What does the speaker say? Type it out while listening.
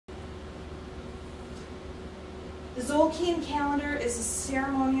The Zolkeen calendar is a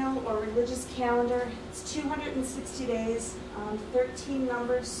ceremonial or religious calendar. It's 260 days, 13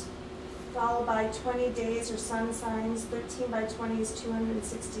 numbers, followed by 20 days or sun signs. 13 by 20 is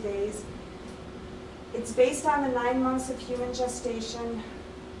 260 days. It's based on the 9 months of human gestation.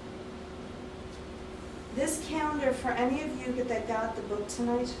 This calendar, for any of you that got the book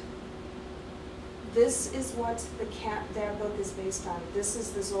tonight, this is what their book is based on. This is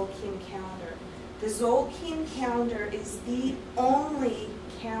the Zolkeen calendar. The Zolkeen calendar is the only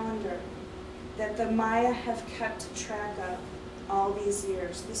calendar that the Maya have kept track of all these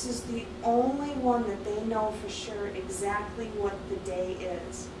years. This is the only one that they know for sure exactly what the day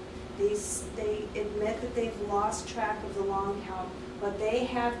is. They admit that they've lost track of the long count, but they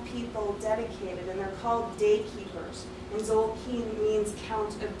have people dedicated, and they're called day keepers. And Zolkeen means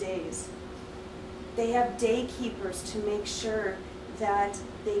count of days. They have day keepers to make sure that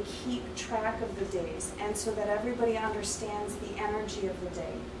they keep track of the days, and so that everybody understands the energy of the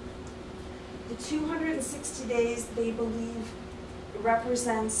day. The 260 days, they believe,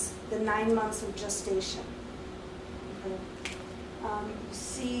 represents the 9 months of gestation. Okay.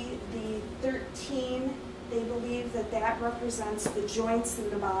 See the 13, they believe that that represents the joints in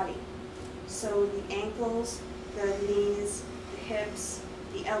the body. So the ankles, the knees, the hips,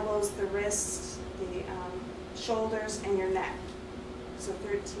 the elbows, the wrists, the shoulders, and your neck. So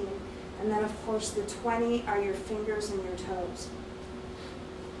 13. And then, of course, the 20 are your fingers and your toes.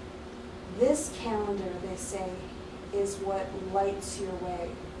 This calendar, they say, is what lights your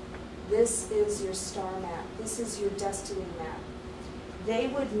way. This is your star map. This is your destiny map. They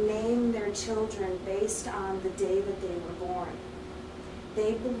would name their children based on the day that they were born.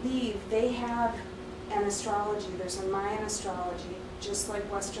 They believe they have an astrology. There's a Mayan astrology, just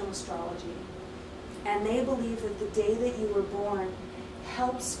like Western astrology. And they believe that the day that you were born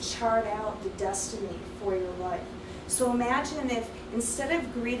helps chart out the destiny for your life. So imagine if, instead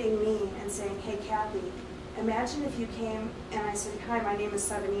of greeting me and saying, hey, Kathy, imagine if you came and I said, hi, my name is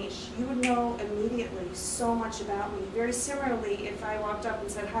Savanish. You would know immediately so much about me. Very similarly, if I walked up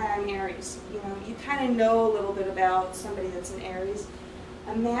and said, hi, I'm Aries. You know, you kind of know a little bit about somebody that's an Aries.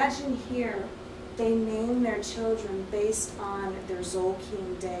 Imagine here, they name their children based on their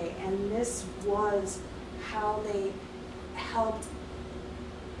Zolkeen day. And this was how they helped.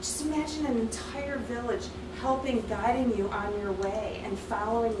 Just imagine an entire village helping, guiding you on your way and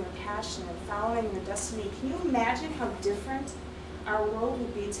following your passion and following your destiny. Can you imagine how different our world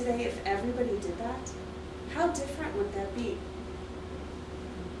would be today if everybody did that? How different would that be?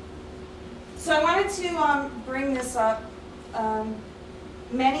 So I wanted to bring this up.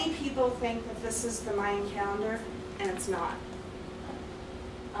 Many people think that this is the Mayan calendar, and it's not.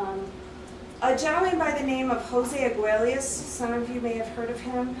 A gentleman by the name of Jose Aguelius, some of you may have heard of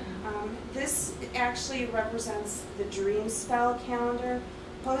him. This actually represents the dream spell calendar.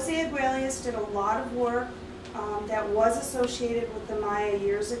 Jose Aguelius did a lot of work that was associated with the Maya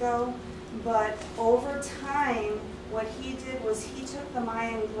years ago, but over time, what he did was he took the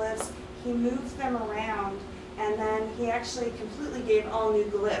Mayan glyphs, he moved them around, and then he actually completely gave all new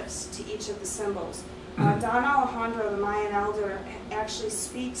glyphs to each of the symbols. Don Alejandro, the Mayan elder, actually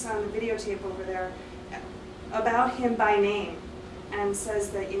speaks on the videotape over there about him by name, and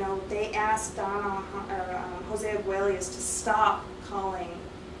says that, you know, they asked Jose Aguelius to stop calling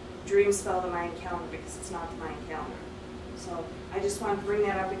Dream Spell the Mayan calendar because it's not the Mayan calendar. So I just wanted to bring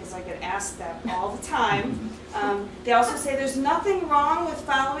that up because I get asked that all the time. They also say there's nothing wrong with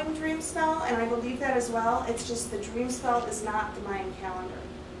following Dream Spell, and I believe that as well. It's just the Dream Spell is not the Mayan calendar.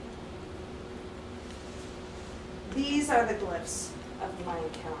 These are the glyphs of the Mayan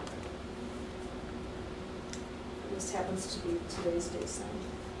calendar. This happens to be today's day sign.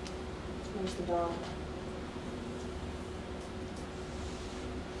 There's the dog.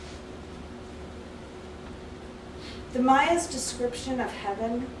 The Maya's description of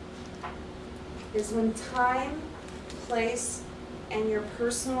heaven is when time, place, and your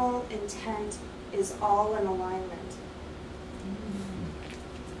personal intent is all in alignment.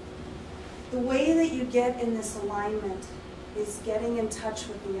 The way that you get in this alignment is getting in touch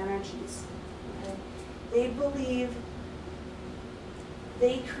with the energies. Okay? They believe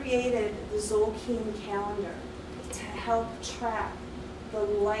they created the Zolkeen calendar to help track the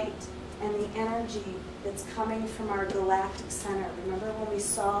light and the energy that's coming from our galactic center. Remember when we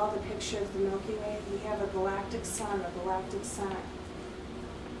saw the picture of the Milky Way? We have a galactic sun, a galactic center.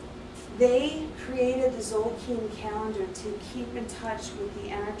 They created the Zolkeen calendar to keep in touch with the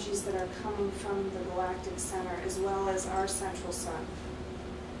energies that are coming from the galactic center, as well as our central sun.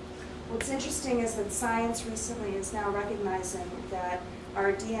 What's interesting is that science recently is now recognizing that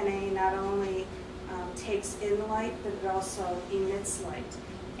our DNA not only takes in light, but it also emits light.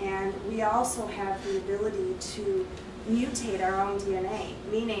 And we also have the ability to mutate our own DNA,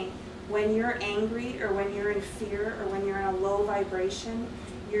 meaning when you're angry or when you're in fear or when you're in a low vibration,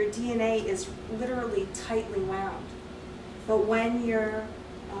 your DNA is literally tightly wound. But when you're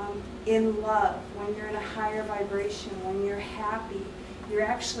in love, when you're in a higher vibration, when you're happy, you're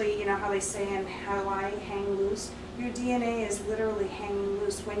actually, you know how they say in Hawaii, hang loose? Your DNA is literally hanging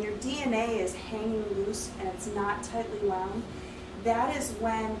loose. When your DNA is hanging loose and it's not tightly wound, that is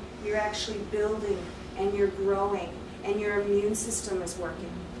when you're actually building and you're growing and your immune system is working.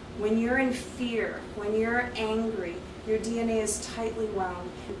 When you're in fear, when you're angry, your DNA is tightly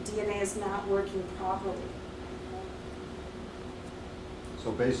wound. Your DNA is not working properly.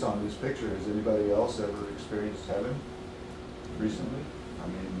 So based on this picture, has anybody else ever experienced heaven recently? I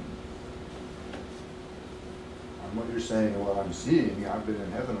mean, on what you're saying and what I'm seeing, I've been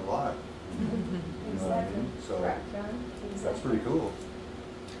in heaven a lot. You know what I mean? So that's pretty cool.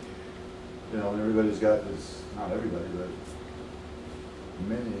 You know, and everybody's got this, not everybody, but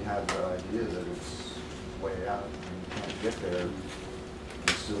many have the idea that it's way out and you can't get there and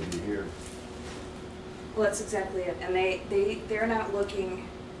still be here. Well, that's exactly it. And they're not looking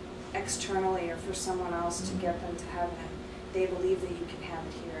externally or for someone else to get them to heaven. They believe that you can have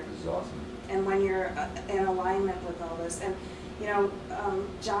it here. This is awesome. And when you're in alignment with all this, and you know,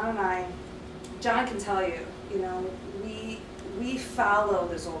 John can tell you, you know, we follow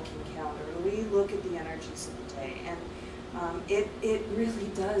the Zolkin calendar. We look at the energies of the day, and it really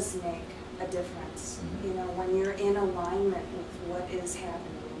does make a difference. Mm-hmm. You know, when you're in alignment with what is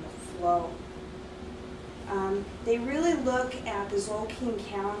happening in the flow. They really look at the Zolkin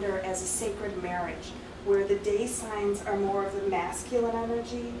calendar as a sacred marriage, where the day signs are more of the masculine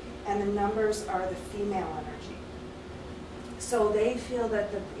energy and the numbers are the female energy. So they feel that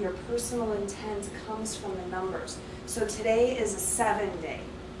your personal intent comes from the numbers. So today is a 7 day,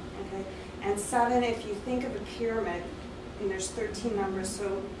 okay? And 7, if you think of a pyramid, and there's 13 numbers, so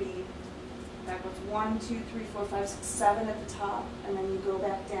it would be, that was 1, 2, 3, 4, 5, 6, 7 at the top, and then you go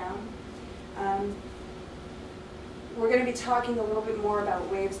back down. We're going to be talking a little bit more about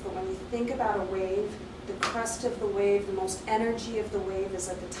waves, but when you think about a wave, the crest of the wave, the most energy of the wave is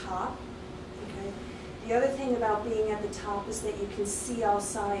at the top. Okay? The other thing about being at the top is that you can see all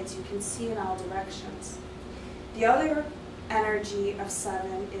sides, you can see in all directions. The other energy of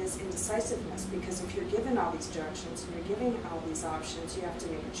 7 is indecisiveness, because if you're given all these directions and you're giving all these options, you have to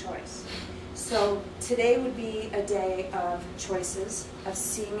make a choice. So today would be a day of choices, of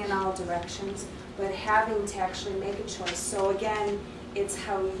seeing in all directions, but having to actually make a choice. So again, it's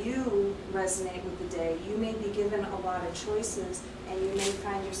how you resonate with the day. You may be given a lot of choices, and you may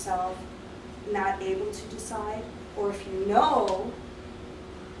find yourself not able to decide, or if you know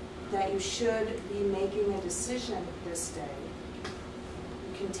that you should be making a decision this day,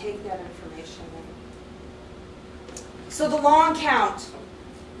 you can take that information in. So the long count.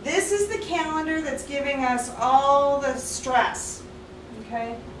 This is the calendar that's giving us all the stress,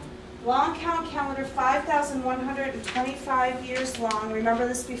 okay? Long count calendar, 5,125 years long. Remember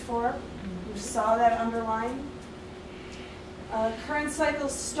this before? You saw that underlined? Current cycle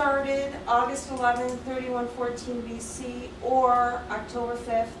started August 11, 3114 BC, or October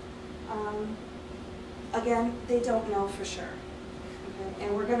 5th. Again, they don't know for sure. Okay?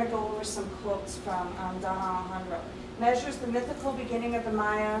 And we're going to go over some quotes from Don Alejandro. Measures the mythical beginning of the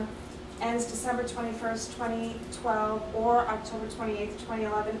Maya, ends December 21st, 2012, or October 28th,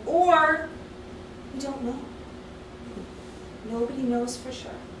 2011, or we don't know. Nobody knows for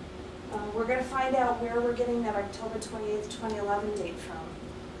sure. We're going to find out where we're getting that October 28th, 2011 date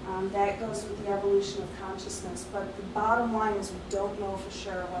from. That goes with the evolution of consciousness, but the bottom line is we don't know for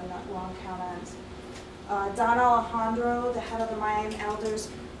sure when that long count ends. Don Alejandro, the head of the Mayan elders,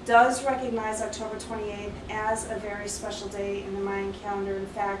 does recognize October 28th as a very special day in the Mayan calendar. In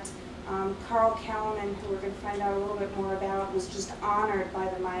fact, Carl Kalman, who we're going to find out a little bit more about, was just honored by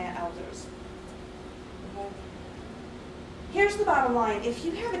the Maya elders. Okay. Here's the bottom line. If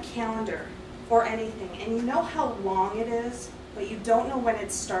you have a calendar or anything and you know how long it is, but you don't know when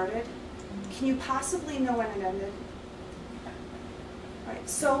it started, can you possibly know when it ended? Right.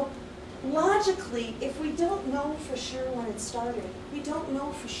 So logically, if we don't know for sure when it started, we don't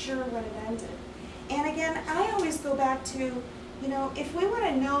know for sure when it ended. And again, I always go back to, you know, if we want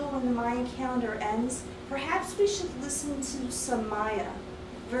to know when the Mayan calendar ends, perhaps we should listen to some Maya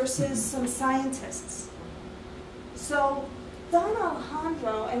versus some scientists. So Don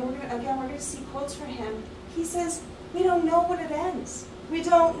Alejandro, and we're going to see quotes from him, he says, we don't know when it ends. We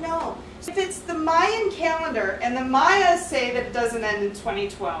don't know. If it's the Mayan calendar and the Mayas say that it doesn't end in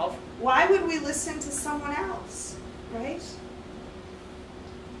 2012, why would we listen to someone else, right?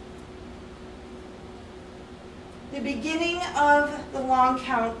 The beginning of the long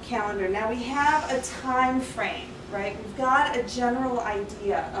count calendar. Now we have a time frame, right? We've got a general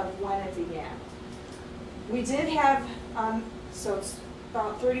idea of when it began. We did have, so it's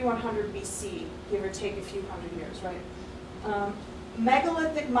about 3100 BC, give or take a few hundred years, right?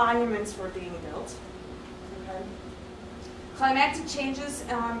 Megalithic monuments were being built. Okay. Climatic changes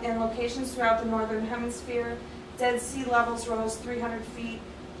in locations throughout the northern hemisphere. Dead sea levels rose 300 feet.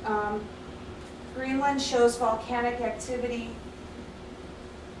 Greenland shows volcanic activity.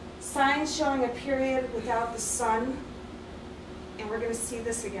 Signs showing a period without the sun. And we're going to see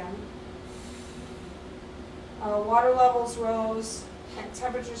this again. Water levels rose, and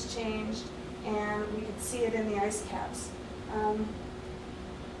temperatures changed, and we could see it in the ice caps.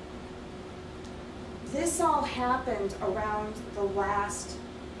 This all happened around the last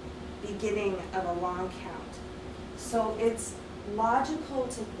beginning of a long count. So it's logical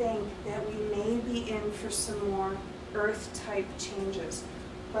to think that we may be in for some more Earth-type changes,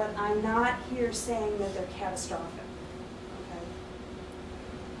 but I'm not here saying that they're catastrophic. Okay.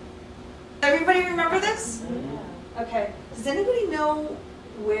 Everybody remember this? Yeah. Okay. Does anybody know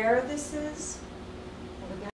where this is?